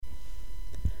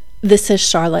This is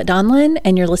Charlotte Donlin,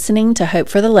 and you're listening to Hope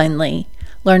for the Lonely.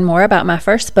 Learn more about my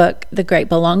first book, The Great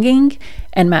Belonging,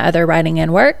 and my other writing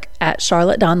and work at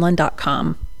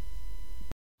charlottedonlin.com.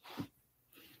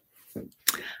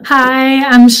 Hi,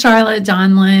 I'm Charlotte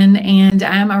Donlin, and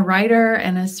I'm a writer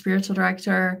and a spiritual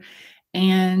director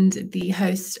and the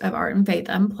host of Art and Faith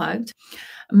Unplugged.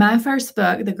 My first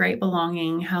book, The Great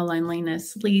Belonging, How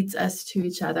Loneliness Leads Us to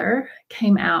Each Other,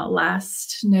 came out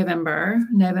last November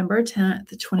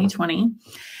 10th, 2020.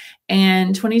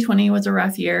 And 2020 was a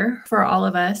rough year for all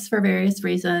of us for various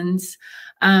reasons.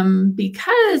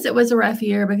 Because it was a rough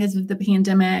year because of the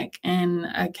pandemic and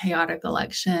a chaotic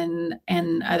election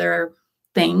and other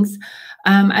things,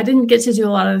 I didn't get to do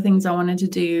a lot of the things I wanted to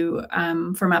do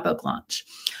for my book launch.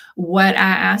 What I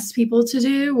asked people to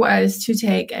do was to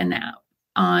take a nap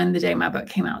on the day my book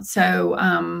came out. So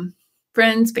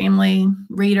friends, family,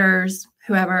 readers,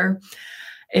 whoever,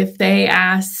 if they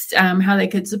asked how they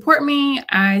could support me,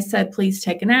 I said, please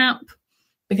take a nap,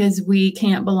 because we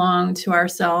can't belong to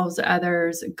ourselves,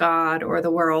 others, God, or the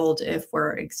world if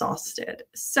we're exhausted.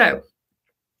 So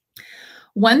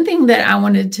one thing that I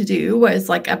wanted to do was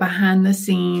like a behind the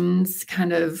scenes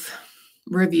kind of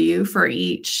review for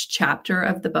each chapter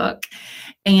of the book.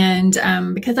 And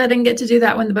because I didn't get to do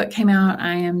that when the book came out,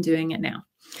 I am doing it now.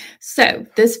 So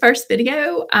this first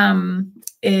video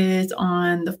is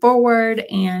on the foreword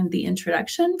and the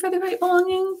introduction for The Great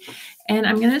Belonging. And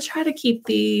I'm going to try to keep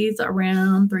these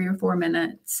around 3 or 4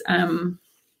 minutes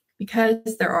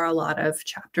because there are a lot of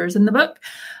chapters in the book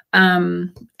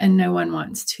and no one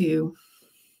wants to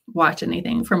watch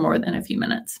anything for more than a few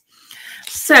minutes.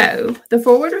 So the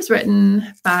foreword was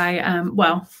written by,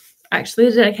 actually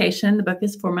the dedication, the book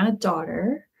is for my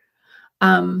daughter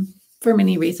for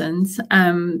many reasons.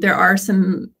 There are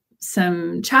some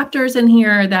chapters in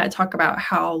here that talk about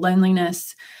how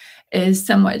loneliness is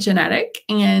somewhat genetic.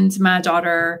 And my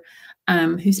daughter,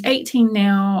 who's 18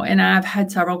 now, and I've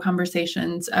had several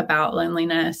conversations about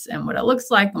loneliness and what it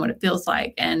looks like and what it feels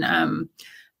like. And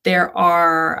there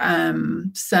are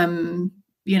some,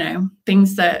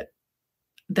 things that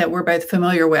we're both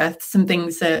familiar with, some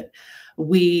things that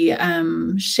we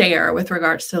share with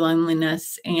regards to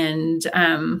loneliness and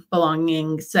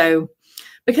belonging. So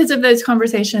because of those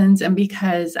conversations and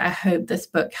because I hope this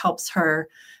book helps her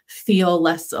feel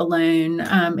less alone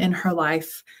in her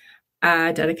life,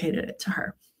 I dedicated it to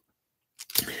her.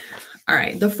 All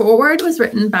right. The foreword was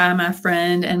written by my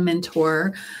friend and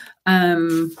mentor,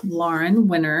 Lauren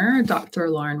Winner, Dr.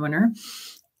 Lauren Winner.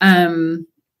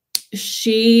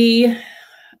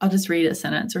 I'll just read a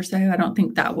sentence or so. I don't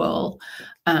think that will,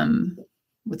 go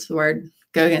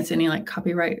against any like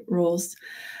copyright rules.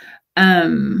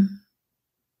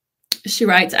 She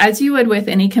writes, as you would with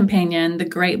any companion, the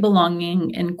great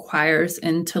belonging inquires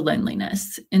into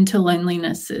loneliness's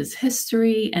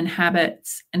history and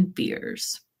habits and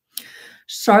fears.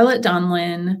 Charlotte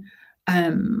Donlin,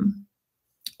 and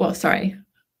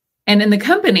in the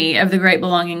company of the great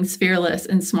belonging's fearless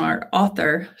and smart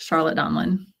author, Charlotte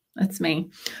Donlin, that's me,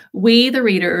 we, the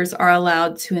readers, are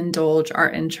allowed to indulge our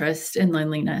interest in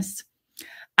loneliness.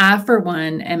 I, for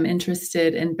one, am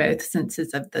interested in both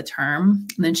senses of the term.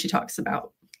 And then she talks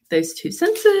about those two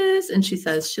senses, and she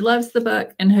says she loves the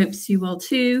book and hopes you will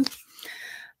too.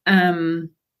 Lauren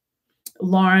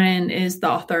is the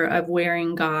author of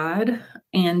Wearing God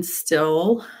and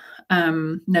Still,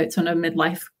 Notes on a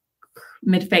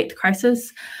Mid-Faith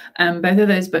Crisis. Both of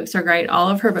those books are great. All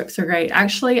of her books are great.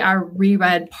 Actually, I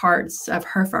reread parts of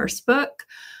her first book,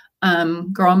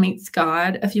 Girl Meets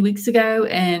God, a few weeks ago,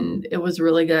 and it was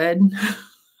really good.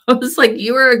 I was like,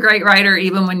 you were a great writer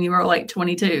even when you were like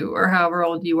 22 or however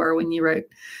old you were when you wrote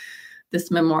this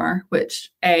memoir,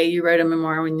 which A, you wrote a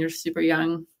memoir when you're super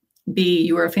young. B,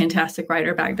 you were a fantastic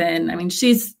writer back then. I mean,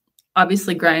 she's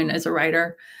obviously grown as a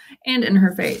writer and in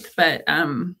her faith, but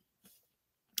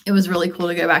it was really cool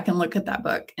to go back and look at that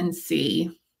book and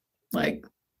see like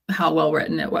how well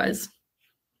written it was,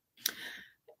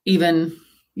 even,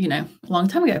 a long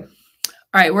time ago. All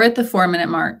right, we're at the 4-minute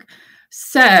mark.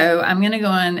 So I'm going to go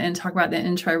on and talk about the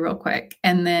intro real quick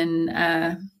and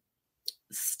then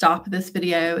stop this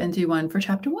video and do one for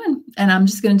chapter 1. And I'm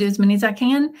just going to do as many as I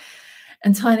can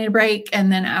until I need a break.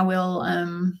 And then I will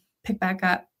pick back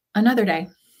up another day.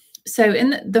 So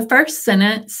in the first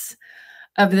sentence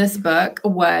of this book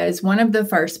was one of the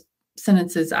first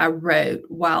sentences I wrote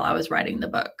while I was writing the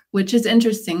book, which is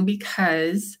interesting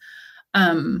because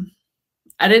I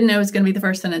didn't know it was going to be the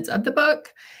first sentence of the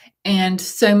book. And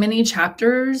so many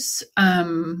chapters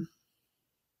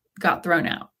got thrown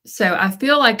out. So I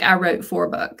feel like I wrote 4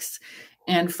 books.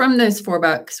 And from those 4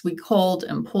 books, we culled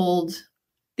and pulled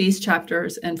these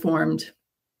chapters and formed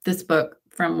this book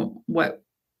from what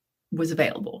was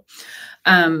available.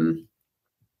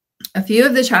 A few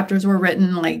of the chapters were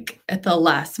written like at the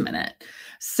last minute.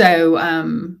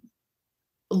 So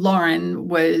Lauren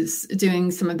was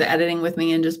doing some of the editing with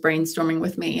me and just brainstorming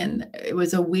with me. And it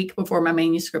was a week before my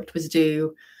manuscript was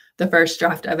due, the first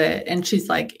draft of it. And she's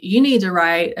like, you need to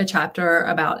write a chapter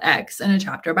about X and a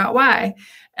chapter about Y.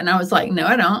 And I was like, no,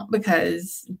 I don't,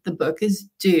 because the book is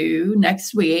due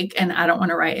next week and I don't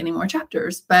want to write any more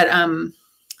chapters. But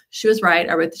she was right.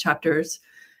 I wrote the chapters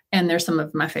and there's some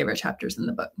of my favorite chapters in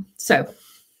the book. So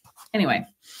anyway,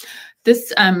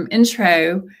 this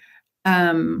intro,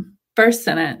 first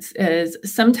sentence is,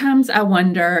 sometimes I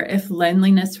wonder if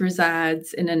loneliness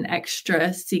resides in an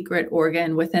extra secret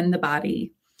organ within the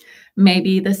body,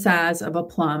 maybe the size of a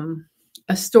plum,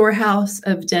 a storehouse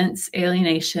of dense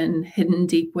alienation hidden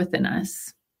deep within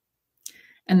us.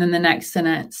 And then the next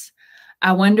sentence,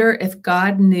 I wonder if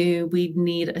God knew we'd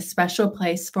need a special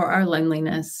place for our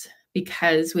loneliness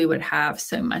because we would have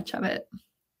so much of it.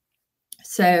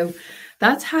 So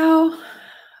that's how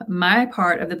my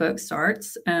part of the book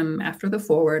starts, after the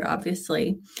foreword,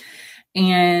 obviously.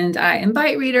 And I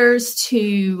invite readers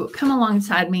to come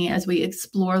alongside me as we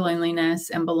explore loneliness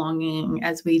and belonging,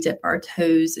 as we dip our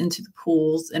toes into the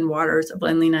pools and waters of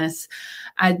loneliness.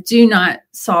 I do not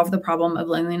solve the problem of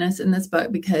loneliness in this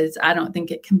book because I don't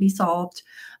think it can be solved.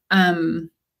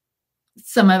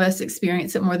 Some of us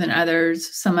experience it more than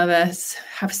others. Some of us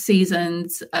have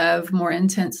seasons of more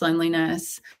intense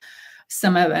loneliness.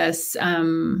 Some of us are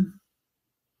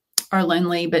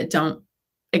lonely but don't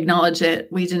acknowledge it.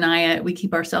 We deny it. We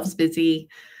keep ourselves busy.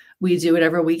 We do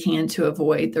whatever we can to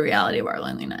avoid the reality of our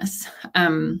loneliness.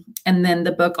 And then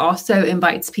the book also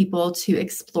invites people to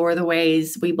explore the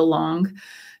ways we belong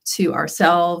to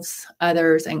ourselves,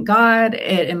 others, and God.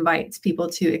 It invites people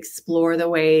to explore the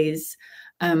ways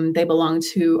they belong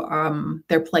to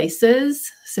their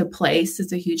places. So place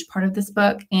is a huge part of this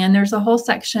book. And there's a whole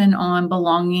section on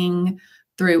belonging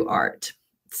through art.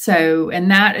 So,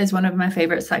 and that is one of my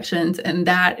favorite sections. And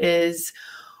that is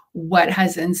what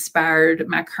has inspired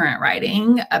my current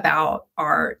writing about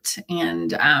art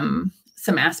and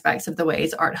some aspects of the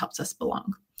ways art helps us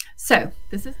belong. So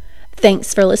this is...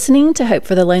 Thanks for listening to Hope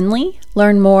for the Lonely.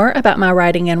 Learn more about my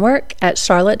writing and work at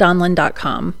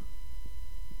charlottedonlan.com.